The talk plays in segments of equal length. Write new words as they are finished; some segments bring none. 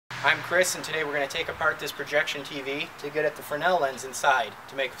I'm Chris, and today we're going to take apart this projection TV to get at the Fresnel lens inside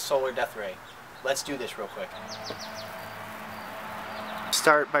to make a solar death ray. Let's do this real quick.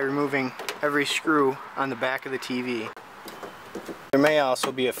 Start by removing every screw on the back of the TV. There may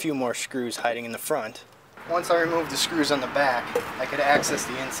also be a few more screws hiding in the front. Once I remove the screws on the back, I could access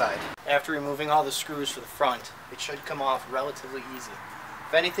the inside. After removing all the screws for the front, it should come off relatively easy.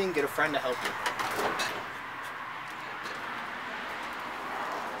 If anything, get a friend to help you.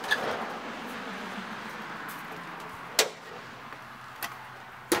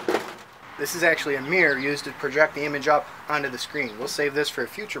 This is actually a mirror used to project the image up onto the screen. We'll save this for a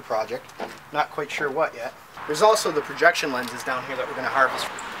future project. Not quite sure what yet. There's also the projection lenses down here that we're going to harvest.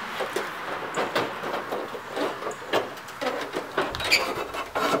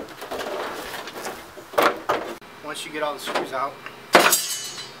 Once you get all the screws out,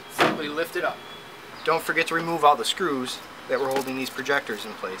 simply lift it up. Don't forget to remove all the screws that were holding these projectors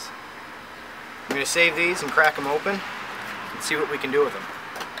in place. I'm going to save these and crack them open and see what we can do with them.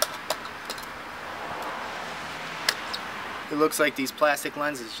 It looks like these plastic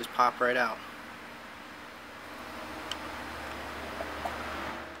lenses just pop right out.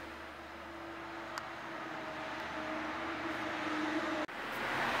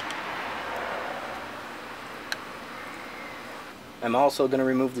 I'm also going to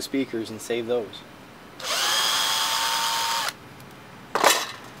remove the speakers and save those.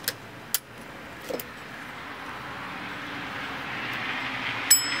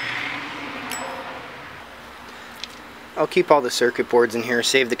 I'll keep all the circuit boards in here,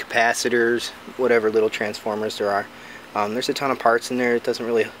 save the capacitors, whatever little transformers there are. There's a ton of parts in there. It doesn't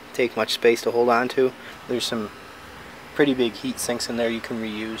really take much space to hold on to. There's some pretty big heat sinks in there you can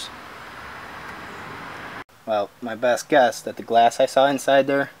reuse. Well, my best guess that the glass I saw inside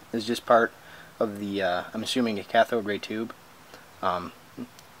there is just part of the, I'm assuming, a cathode ray tube.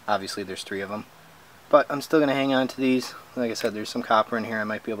 Obviously there's 3 of them. But I'm still going to hang on to these. Like I said, there's some copper in here I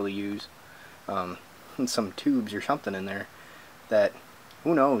might be able to use. And some tubes or something in there that,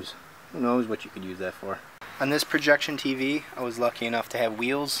 who knows what you could use that for. On this projection TV, I was lucky enough to have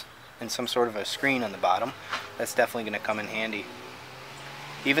wheels and some sort of a screen on the bottom. That's definitely going to come in handy.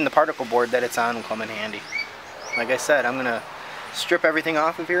 Even the particle board that it's on will come in handy. Like I said, I'm going to strip everything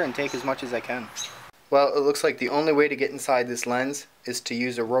off of here and take as much as I can. Well, it looks like the only way to get inside this lens is to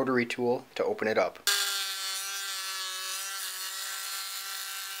use a rotary tool to open it up.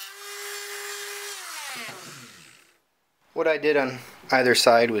 What I did on either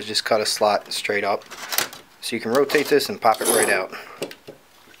side was just cut a slot straight up, so you can rotate this and pop it right out.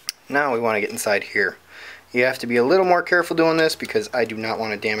 Now we want to get inside here. You have to be a little more careful doing this because I do not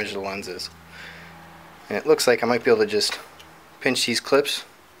want to damage the lenses. And it looks like I might be able to just pinch these clips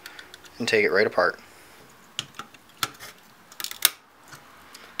and take it right apart.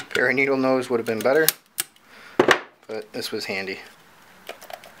 A pair of needle nose would have been better, but this was handy.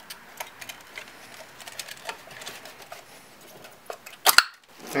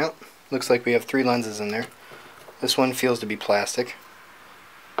 Well, looks like we have 3 lenses in there. This one feels to be plastic.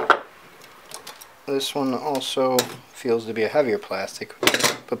 This one also feels to be a heavier plastic,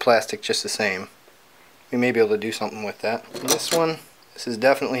 but plastic just the same. We may be able to do something with that. And this is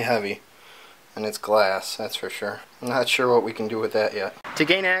definitely heavy, and it's glass, that's for sure. I'm not sure what we can do with that yet. To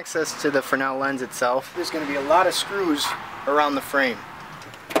gain access to the Fresnel lens itself, there's going to be a lot of screws around the frame.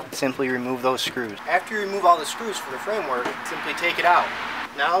 Simply remove those screws. After you remove all the screws for the framework, simply take it out.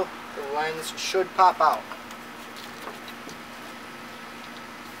 Now the lens should pop out.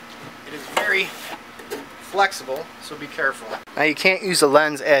 It is very flexible, so be careful. Now you can't use the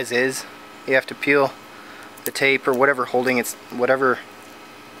lens as is. You have to peel the tape or whatever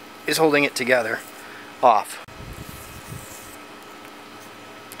is holding it together off.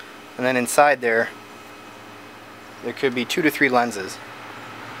 And then inside there could be 2 to 3 lenses.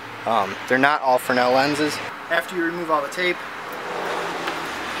 They're not all Fresnel lenses. After you remove all the tape,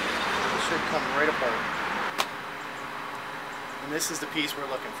 should come right apart. And this is the piece we're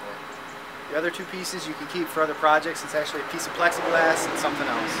looking for. The other 2 pieces you can keep for other projects. It's actually a piece of plexiglass and something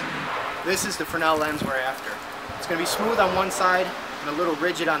else. This is the Fresnel lens we're after. It's going to be smooth on one side and a little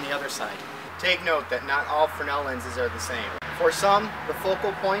rigid on the other side. Take note that not all Fresnel lenses are the same. For some, the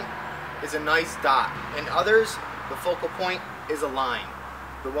focal point is a nice dot. In others, the focal point is a line.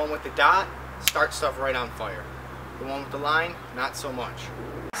 The one with the dot starts stuff right on fire. The one with the line, not so much.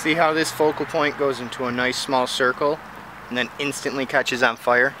 See how this focal point goes into a nice small circle and then instantly catches on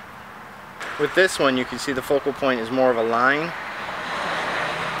fire? With this one, you can see the focal point is more of a line.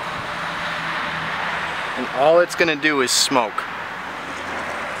 And all it's going to do is smoke.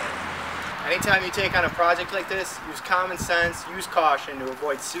 Anytime you take on a project like this, use common sense, use caution to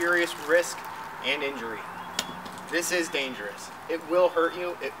avoid serious risk and injury. This is dangerous. It will hurt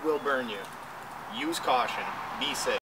you, it will burn you. Use caution. Be safe.